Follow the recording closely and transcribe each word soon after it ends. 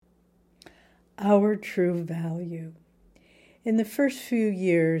Our true value. In the first few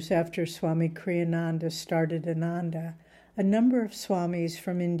years after Swami Kriyananda started Ananda, a number of Swamis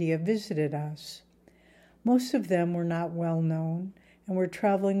from India visited us. Most of them were not well known and were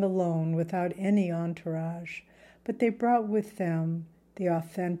traveling alone without any entourage, but they brought with them the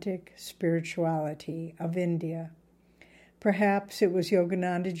authentic spirituality of India. Perhaps it was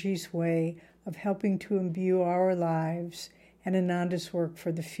Yoganandaji's way of helping to imbue our lives and Ananda's work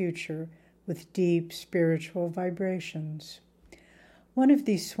for the future with deep spiritual vibrations. One of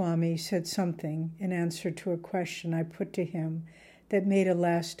these Swamis said something in answer to a question I put to him that made a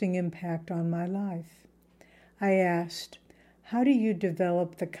lasting impact on my life. I asked, how do you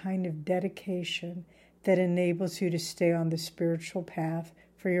develop the kind of dedication that enables you to stay on the spiritual path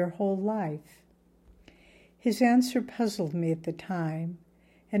for your whole life? His answer puzzled me at the time,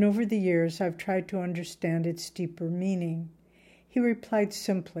 and over the years I've tried to understand its deeper meaning. He replied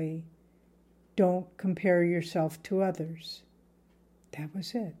simply, don't compare yourself to others. That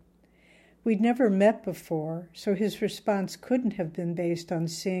was it. We'd never met before, so his response couldn't have been based on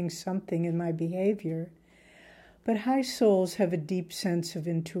seeing something in my behavior. But high souls have a deep sense of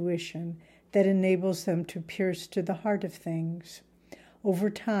intuition that enables them to pierce to the heart of things. Over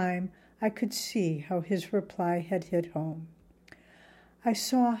time, I could see how his reply had hit home. I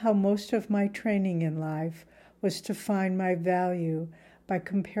saw how most of my training in life was to find my value by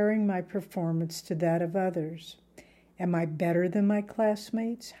comparing my performance to that of others. Am I better than my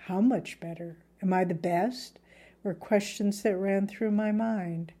classmates? How much better? Am I the best? Were questions that ran through my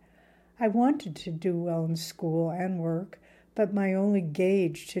mind. I wanted to do well in school and work, but my only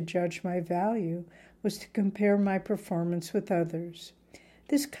gauge to judge my value was to compare my performance with others.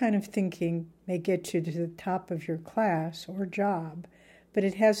 This kind of thinking may get you to the top of your class or job, but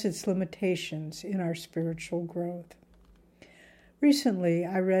it has its limitations in our spiritual growth. Recently,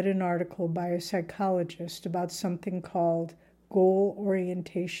 I read an article by a psychologist about something called goal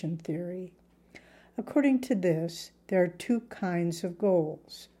orientation theory. According to this, there are two kinds of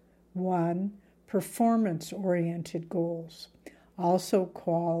goals. One, performance-oriented goals, also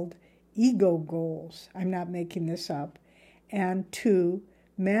called ego goals. I'm not making this up. And two,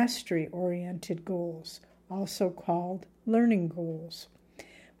 mastery-oriented goals, also called learning goals.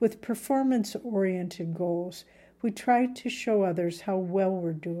 With performance-oriented goals, we try to show others how well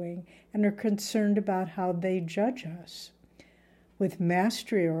we're doing and are concerned about how they judge us. With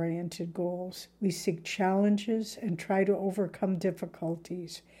mastery-oriented goals, we seek challenges and try to overcome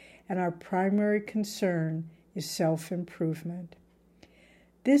difficulties, and our primary concern is self-improvement.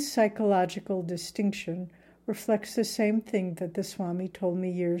 This psychological distinction reflects the same thing that the Swami told me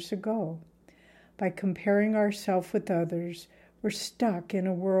years ago. By comparing ourselves with others, we're stuck in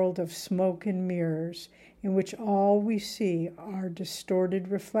a world of smoke and mirrors in which all we see are distorted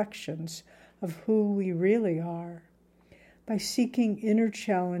reflections of who we really are. By seeking inner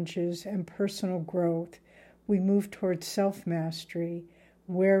challenges and personal growth, we move towards self-mastery,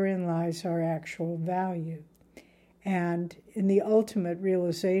 wherein lies our actual value. And in the ultimate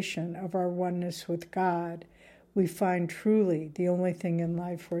realization of our oneness with God, we find truly the only thing in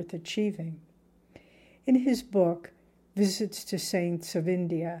life worth achieving. In his book, Visits to Saints of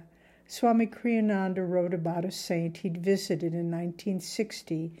India, Swami Kriyananda wrote about a saint he'd visited in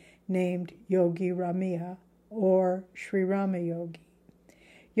 1960 named Yogi Ramaya, or Sri Rama Yogi.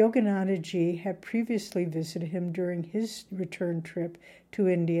 Yoganandaji had previously visited him during his return trip to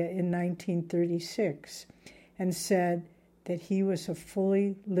India in 1936 and said that he was a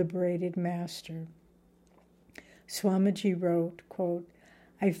fully liberated master. Swamiji wrote, quote,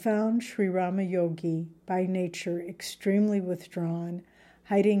 I found Sri Rama Yogi by nature extremely withdrawn,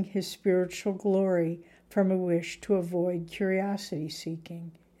 hiding his spiritual glory from a wish to avoid curiosity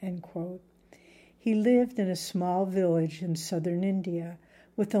seeking, end quote. He lived in a small village in southern India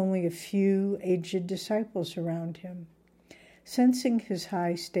with only a few aged disciples around him. Sensing his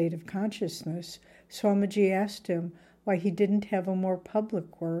high state of consciousness, Swamiji asked him why he didn't have a more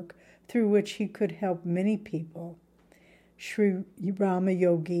public work through which he could help many people. Sri Rama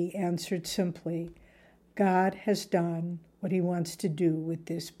Yogi answered simply, God has done what he wants to do with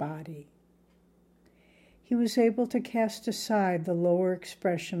this body. He was able to cast aside the lower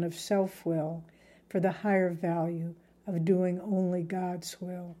expression of self-will for the higher value of doing only God's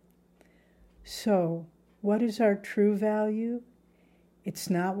will. So, what is our true value? It's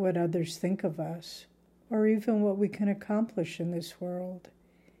not what others think of us, or even what we can accomplish in this world.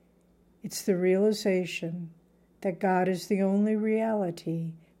 It's the realization that God is the only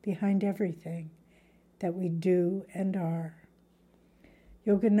reality behind everything that we do and are.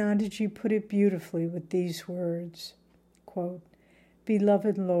 Yoganandaji put it beautifully with these words, quote,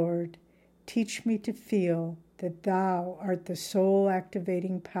 Beloved Lord, Teach me to feel that thou art the sole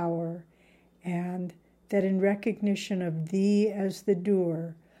activating power, and that in recognition of thee as the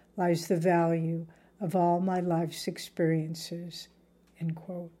doer lies the value of all my life's experiences." End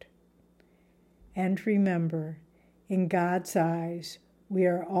quote. And remember, in God's eyes, we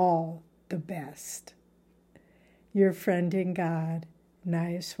are all the best. Your friend in God,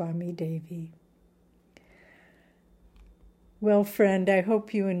 Nayaswami Devi. Well, friend, I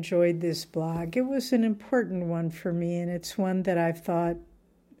hope you enjoyed this blog. It was an important one for me, and it's one that I've thought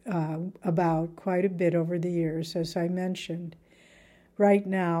about quite a bit over the years, as I mentioned. Right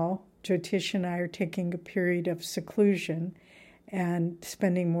now, Jyotish and I are taking a period of seclusion and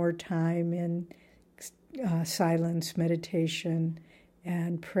spending more time in silence, meditation,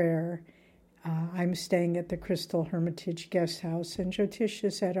 and prayer. I'm staying at the Crystal Hermitage Guest House, and Jyotish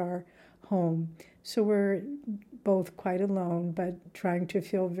is at our home. So we're both quite alone, but trying to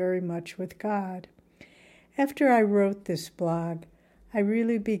feel very much with God. After I wrote this blog, I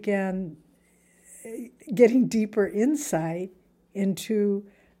really began getting deeper insight into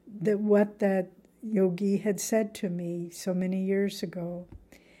what that yogi had said to me so many years ago,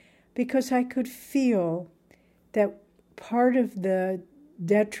 because I could feel that part of the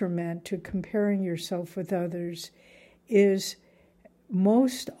detriment to comparing yourself with others is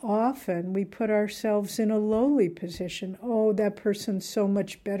most often we put ourselves in a lowly position. Oh, that person's so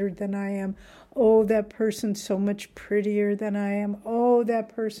much better than I am. Oh, that person's so much prettier than I am. Oh,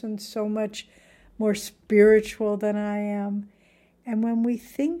 that person's so much more spiritual than I am. And when we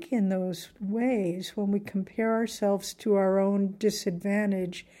think in those ways, when we compare ourselves to our own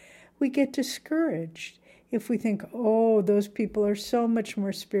disadvantage, we get discouraged. If we think, oh, those people are so much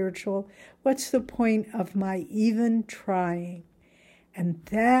more spiritual, what's the point of my even trying? And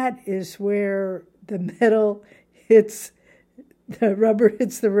that is where the rubber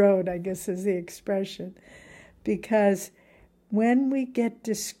hits the road, I guess is the expression. Because when we get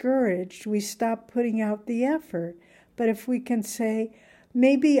discouraged, we stop putting out the effort. But if we can say,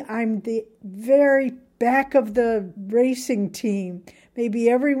 maybe I'm the very back of the racing team, maybe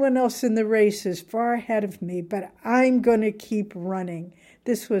everyone else in the race is far ahead of me, but I'm going to keep running.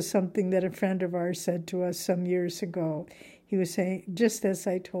 This was something that a friend of ours said to us some years ago. He was saying, just as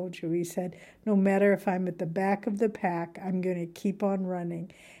I told you, he said, no matter if I'm at the back of the pack, I'm going to keep on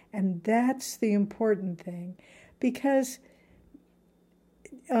running. And that's the important thing. Because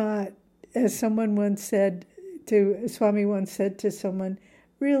as someone once said Swami once said to someone,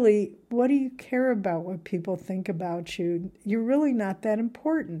 really, what do you care about what people think about you? You're really not that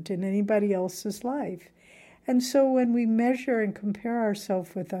important in anybody else's life. And so when we measure and compare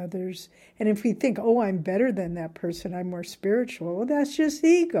ourselves with others, and if we think, oh, I'm better than that person, I'm more spiritual, well, that's just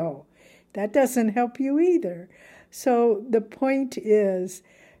ego. That doesn't help you either. So the point is,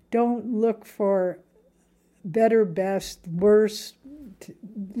 don't look for better, best, worst,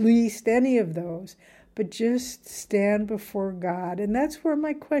 least, any of those, but just stand before God. And that's where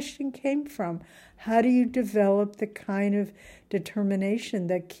my question came from. How do you develop the kind of determination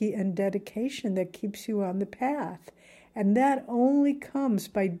and dedication that keeps you on the path? And that only comes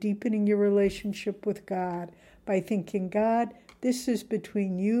by deepening your relationship with God, by thinking, God, this is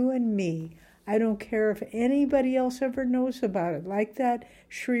between you and me. I don't care if anybody else ever knows about it. Like that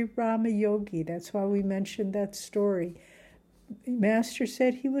Sri Rama Yogi, that's why we mentioned that story. Master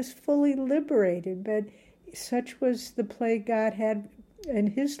said he was fully liberated, but such was the play God had in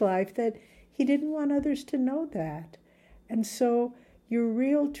his life that he didn't want others to know that. And so your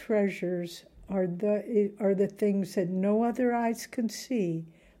real treasures are the things that no other eyes can see,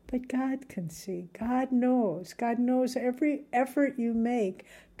 but God can see. God knows. God knows every effort you make.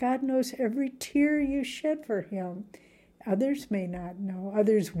 God knows every tear you shed for him. Others may not know.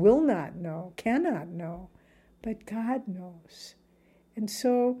 Others will not know, cannot know. But God knows. And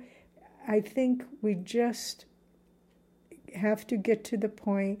so I think we just have to get to the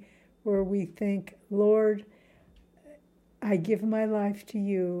point where we think, Lord, I give my life to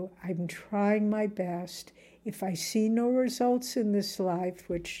you. I'm trying my best. If I see no results in this life,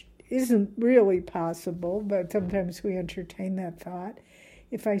 which isn't really possible, but sometimes we entertain that thought.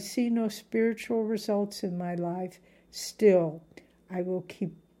 If I see no spiritual results in my life, still, I will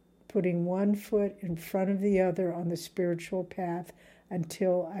keep putting one foot in front of the other on the spiritual path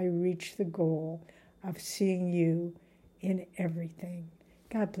until I reach the goal of seeing you in everything.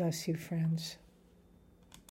 God bless you, friends.